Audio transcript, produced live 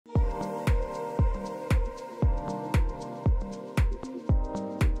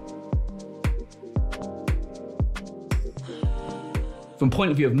From the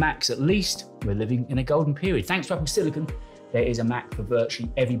point of view of Macs, at least, we're living in a golden period. Thanks to Apple Silicon, there is a Mac for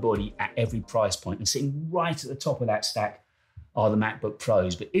virtually everybody at every price point. And sitting right at the top of that stack are the MacBook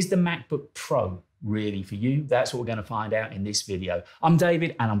Pros. But is the MacBook Pro really for you? That's what we're going to find out in this video. I'm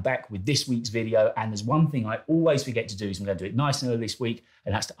David, and I'm back with this week's video. And there's one thing I always forget to do, so I'm going to do it nice and early this week,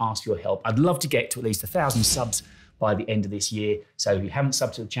 and that's to ask for your help. I'd love to get to at least 1,000 subs by the end of this year. So if you haven't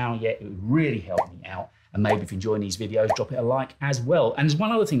subbed to the channel yet, it would really help me out. And maybe if you're enjoying these videos, drop it a like as well. And there's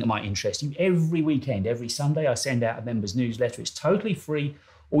one other thing that might interest you. Every weekend, every Sunday, I send out a members newsletter. It's totally free.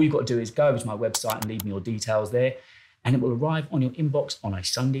 All you've got to do is go over to my website and leave me your details there, and it will arrive on your inbox on a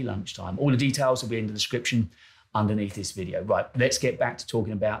Sunday lunchtime. All the details will be in the description underneath this video. Right, let's get back to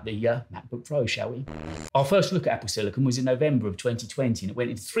talking about the MacBook Pro, shall we? Our first look at Apple Silicon was in November of 2020, and it went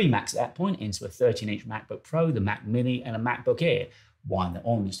into 3 Macs at that point, into a 13-inch MacBook Pro, the Mac Mini, and a MacBook Air. Wind that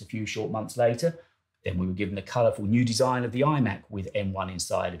on just a few short months later. Then we were given the colourful new design of the iMac with M1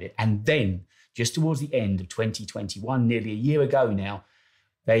 inside of it. And then, just towards the end of 2021, nearly a year ago now,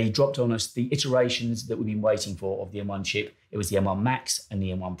 they dropped on us the iterations that we've been waiting for of the M1 chip. It was the M1 Max and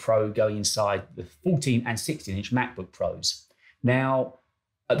the M1 Pro going inside the 14 and 16-inch MacBook Pros. Now,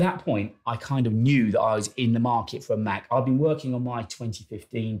 at that point, I kind of knew that I was in the market for a Mac. I've been working on my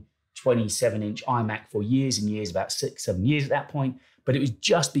 2015 27-inch iMac for years and years, about 6-7 years at that point. But it was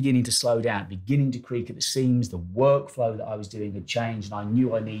just beginning to slow down, beginning to creak at the seams. The workflow that I was doing had changed, and I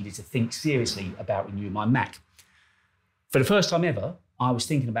knew I needed to think seriously about renewing my Mac. For the first time ever, I was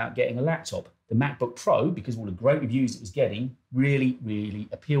thinking about getting a laptop. The MacBook Pro, because of all the great reviews it was getting, really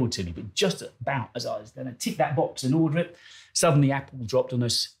appealed to me. But just about as I was going to tick that box and order it, suddenly Apple dropped on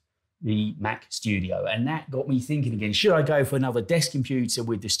us the Mac Studio. And that got me thinking again, should I go for another desk computer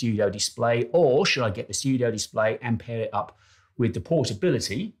with the Studio display, or should I get the Studio display and pair it up with the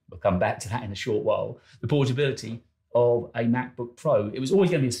portability, we'll come back to that in a short while, the portability of a MacBook Pro. It was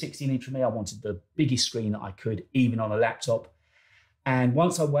always going to be a 16-inch for me. I wanted the biggest screen that I could, even on a laptop. And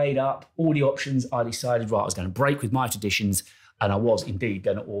once I weighed up all the options, I decided, right, I was going to break with my traditions, and I was indeed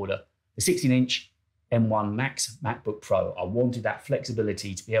going to order the 16-inch M1 Max MacBook Pro. I wanted that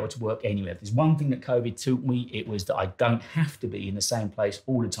flexibility to be able to work anywhere. If there's one thing that COVID taught me, it was that I don't have to be in the same place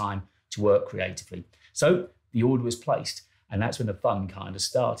all the time to work creatively. So the order was placed. And that's when the fun kind of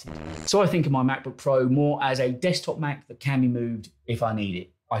started. So I think of my MacBook Pro more as a desktop Mac that can be moved if I need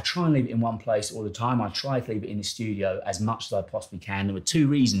it. I try and leave it in one place all the time. I try to leave it in the studio as much as I possibly can. There are 2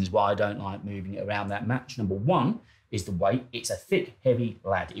 reasons why I don't like moving it around that much. Number 1 is the weight. It's a thick, heavy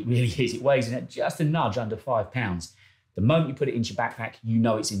lad. It really is. It weighs in just a nudge under 5 pounds. The moment you put it into your backpack, you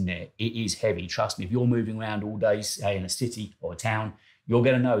know it's in there. It is heavy. Trust me, if you're moving around all day, say in a city or a town, you're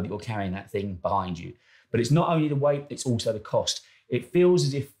going to know that you're carrying that thing behind you. But it's not only the weight, it's also the cost. It feels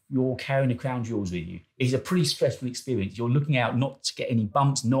as if you're carrying the crown jewels with you. It's a pretty stressful experience. You're looking out not to get any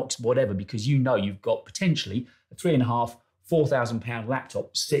bumps, knocks, whatever, because you know you've got potentially a £3,500, £4,000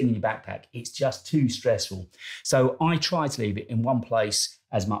 laptop sitting in your backpack. It's just too stressful. So I try to leave it in one place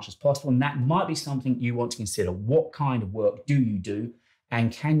as much as possible. And that might be something you want to consider. What kind of work do you do?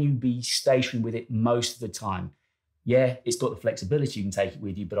 And can you be stationary with it most of the time? Yeah, it's got the flexibility, you can take it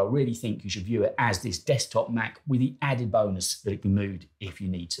with you, but I really think you should view it as this desktop Mac with the added bonus that it can be moved if you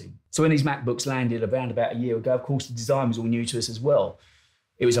need to. So when these MacBooks landed around about a year ago, of course, the design was all new to us as well.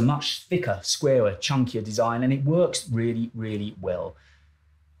 It was a much thicker, squarer, chunkier design, and it works really well.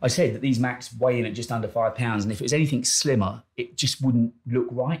 I said that these Macs weigh in at just under 5 pounds, and if it was anything slimmer, it just wouldn't look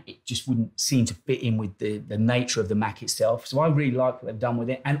right. It just wouldn't seem to fit in with the nature of the Mac itself. So I really like what they've done with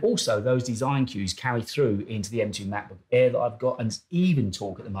it. And also those design cues carry through into the M2 MacBook Air that I've got, and even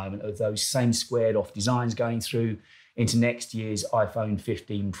talk at the moment of those same squared off designs going through into next year's iPhone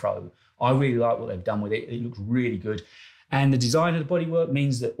 15 Pro. I really like what they've done with it. It looks really good. And the design of the bodywork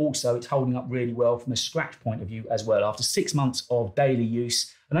means that also it's holding up really well from a scratch point of view as well. After 6 months of daily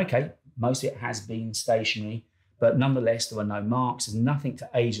use, and okay, most of it has been stationary, but nonetheless, there are no marks. There's nothing to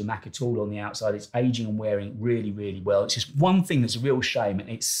age the Mac at all on the outside. It's aging and wearing really well. It's just one thing that's a real shame, and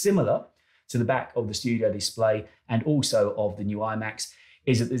it's similar to the back of the Studio display and also of the new iMacs,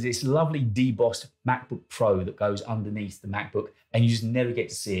 is that there's this lovely debossed MacBook Pro that goes underneath the MacBook, and you just never get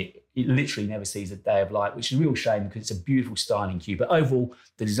to see it. It literally never sees a day of light, which is a real shame because it's a beautiful styling cube. But overall,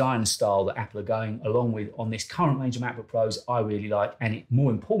 the design and style that Apple are going along with on this current range of MacBook Pros, I really like, and it,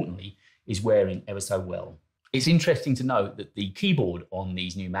 more importantly, is wearing ever so well. It's interesting to note that the keyboard on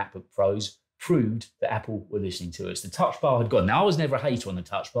these new MacBook Pros proved that Apple were listening to us. The touch bar had gone. Now, I was never a hater on the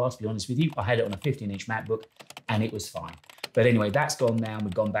touch bar, to be honest with you. I had it on a 15-inch MacBook, and it was fine. But anyway, that's gone now, and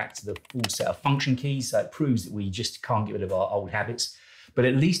we've gone back to the full set of function keys, so it proves that we just can't get rid of our old habits. But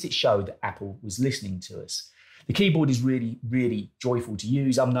at least it showed that Apple was listening to us. The keyboard is really, really joyful to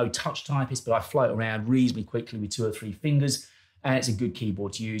use. I'm no touch typist, but I float around reasonably quickly with 2 or 3 fingers, and it's a good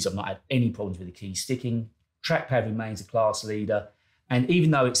keyboard to use. I've not had any problems with the keys sticking. Trackpad remains a class leader. And even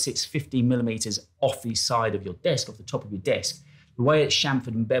though it sits 15 millimeters off the side of your desk, off the top of your desk, the way it's chamfered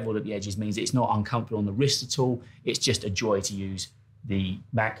and beveled at the edges means it's not uncomfortable on the wrist at all. It's just a joy to use the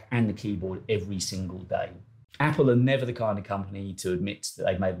Mac and the keyboard every single day. Apple are never the kind of company to admit that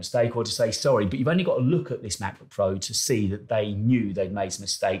they've made a mistake or to say sorry, but you've only got to look at this MacBook Pro to see that they knew they'd made some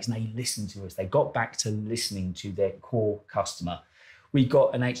mistakes and they listened to us. They got back to listening to their core customer. We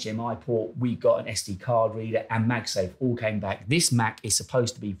got an HDMI port, we got an SD card reader, and MagSafe all came back. This Mac is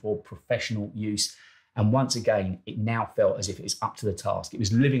supposed to be for professional use. And once again, it now felt as if it was up to the task. It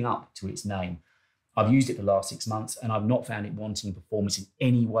was living up to its name. I've used it for the last 6 months and I've not found it wanting performance in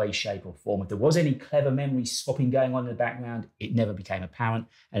any way, shape or form. If there was any clever memory swapping going on in the background, it never became apparent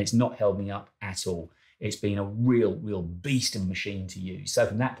and it's not held me up at all. It's been a real beast of a machine to use. So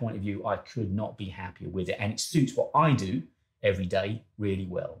from that point of view, I could not be happier with it. And it suits what I do every day really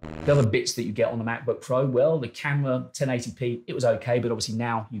well. The other bits that you get on the MacBook Pro, well, the camera, 1080p, it was okay, but obviously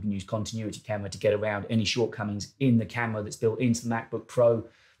now you can use continuity camera to get around any shortcomings in the camera that's built into the MacBook Pro.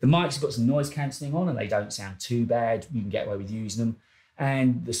 The mics have got some noise cancelling on and they don't sound too bad. You can get away with using them.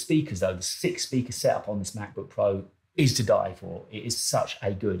 And the speakers though, the 6-speaker setup on this MacBook Pro is to die for. It is such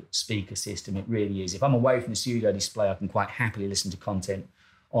a good speaker system, it really is. If I'm away from the studio display, I can quite happily listen to content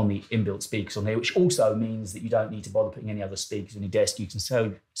on the inbuilt speakers on here, which also means that you don't need to bother putting any other speakers on your desk. You can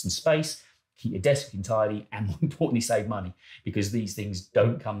save some space, keep your desk looking tidy, and more importantly, save money because these things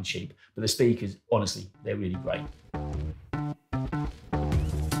don't come cheap. But the speakers, honestly, they're really great.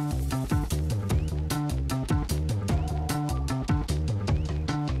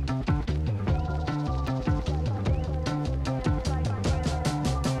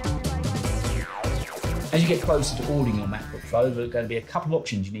 As you get closer to ordering your MacBook Pro, there are going to be a couple of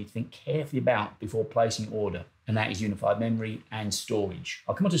options you need to think carefully about before placing your order, and that is unified memory and storage.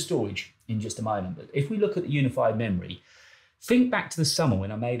 I'll come on to storage in just a moment, but if we look at the unified memory, think back to the summer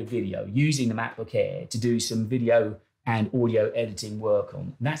when I made a video using the MacBook Air to do some video and audio editing work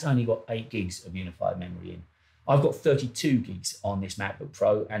on. And that's only got 8 gigs of unified memory in. I've got 32 gigs on this MacBook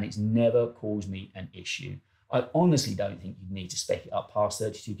Pro, and it's never caused me an issue. I honestly don't think you'd need to spec it up past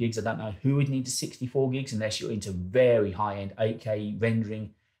 32 gigs. I don't know who would need to 64 gigs unless you're into very high-end 8K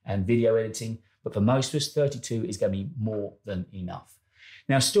rendering and video editing. But for most of us, 32 is going to be more than enough.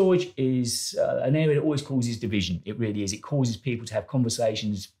 Now, storage is an area that always causes division. It really is. It causes people to have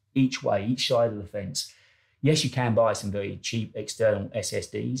conversations each way, each side of the fence. Yes, you can buy some very cheap external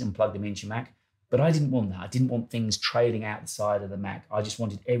SSDs and plug them into your Mac, but I didn't want that. I didn't want things trailing out the side of the Mac. I just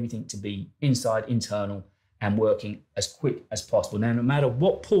wanted everything to be inside, internal, and working as quick as possible. Now, no matter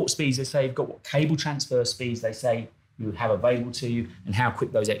what port speeds they say you've got, what cable transfer speeds they say you have available to you, and how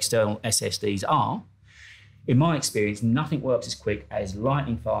quick those external SSDs are, in my experience, nothing works as quick as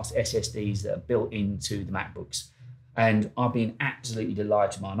lightning fast SSDs that are built into the MacBooks. And I've been absolutely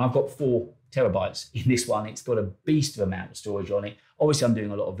delighted with mine. I've got 4 terabytes in this one. It's got a beast of amount of storage on it. Obviously, I'm doing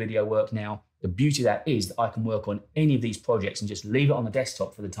a lot of video work now. The beauty of that is that I can work on any of these projects and just leave it on the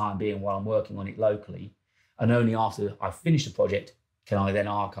desktop for the time being while I'm working on it locally. And only after I've finished the project can I then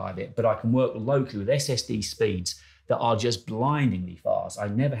archive it. But I can work locally with SSD speeds that are just blindingly fast. I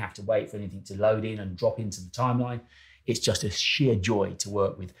never have to wait for anything to load in and drop into the timeline. It's just a sheer joy to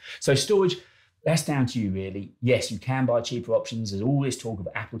work with. So storage, that's down to you really. Yes, you can buy cheaper options. There's all this talk of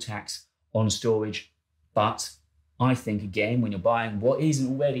Apple tax on storage. But I think, again, when you're buying what is an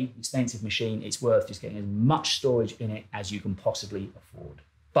already expensive machine, it's worth just getting as much storage in it as you can possibly afford.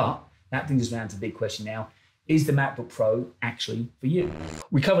 But that brings us around to the big question now. Is the MacBook Pro actually for you?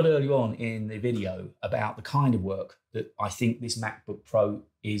 We covered earlier on in the video about the kind of work that I think this MacBook Pro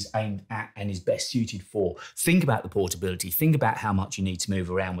is aimed at and is best suited for. Think about the portability, think about how much you need to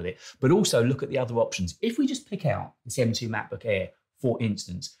move around with it, but also look at the other options. If we just pick out this M2 MacBook Air, for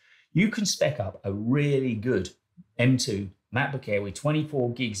instance, you can spec up a really good M2 MacBook Air with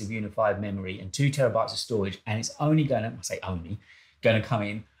 24 gigs of unified memory and 2 terabytes of storage, and it's only going to, I say only, going to come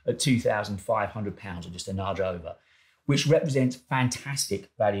in at £2,500 or just a nudge over, which represents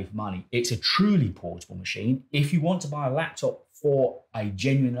fantastic value for money. It's a truly portable machine. If you want to buy a laptop for a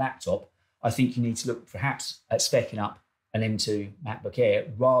genuine laptop, I think you need to look perhaps at speccing up an M2 MacBook Air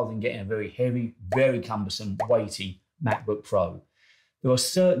rather than getting a very heavy, very cumbersome, weighty MacBook Pro. There are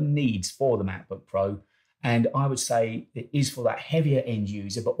certain needs for the MacBook Pro, and I would say it is for that heavier end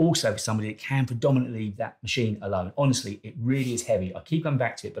user, but also for somebody that can predominantly leave that machine alone. Honestly, it really is heavy. I keep coming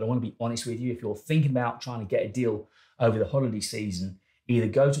back to it, but I want to be honest with you. If you're thinking about trying to get a deal over the holiday season, either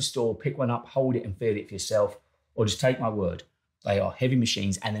go to a store, pick one up, hold it and feel it for yourself, or just take my word. They are heavy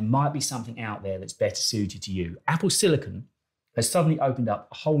machines, and there might be something out there that's better suited to you. Apple Silicon has suddenly opened up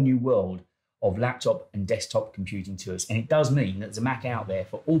a whole new world of laptop and desktop computing to us. And it does mean that there's a Mac out there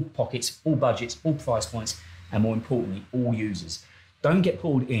for all pockets, all budgets, all price points, and more importantly, all users. Don't get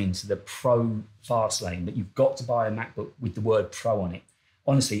pulled into the pro fast lane that you've got to buy a MacBook with the word pro on it.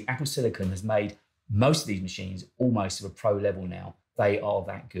 Honestly, Apple Silicon has made most of these machines almost to a pro level now. They are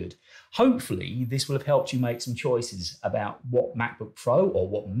that good. Hopefully, this will have helped you make some choices about what MacBook Pro or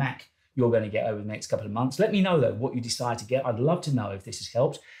what Mac you're going to get over the next couple of months. Let me know, though, what you decide to get. I'd love to know if this has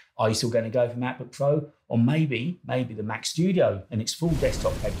helped. Are you still going to go for MacBook Pro? Or maybe the Mac Studio and its full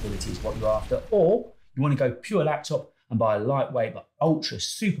desktop capability is what you're after. Or you want to go pure laptop and buy a lightweight but ultra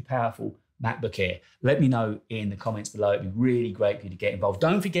super powerful MacBook Air. Let me know in the comments below. It'd be really great for you to get involved.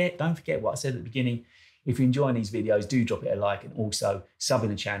 Don't forget what I said at the beginning. If you're enjoying these videos, do drop it a like, and also subbing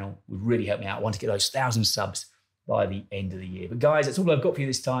the channel would really help me out. I want to get those 1,000 subs by the end of the year. But guys, that's all I've got for you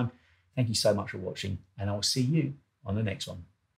this time. Thank you so much for watching, and I'll see you on the next one.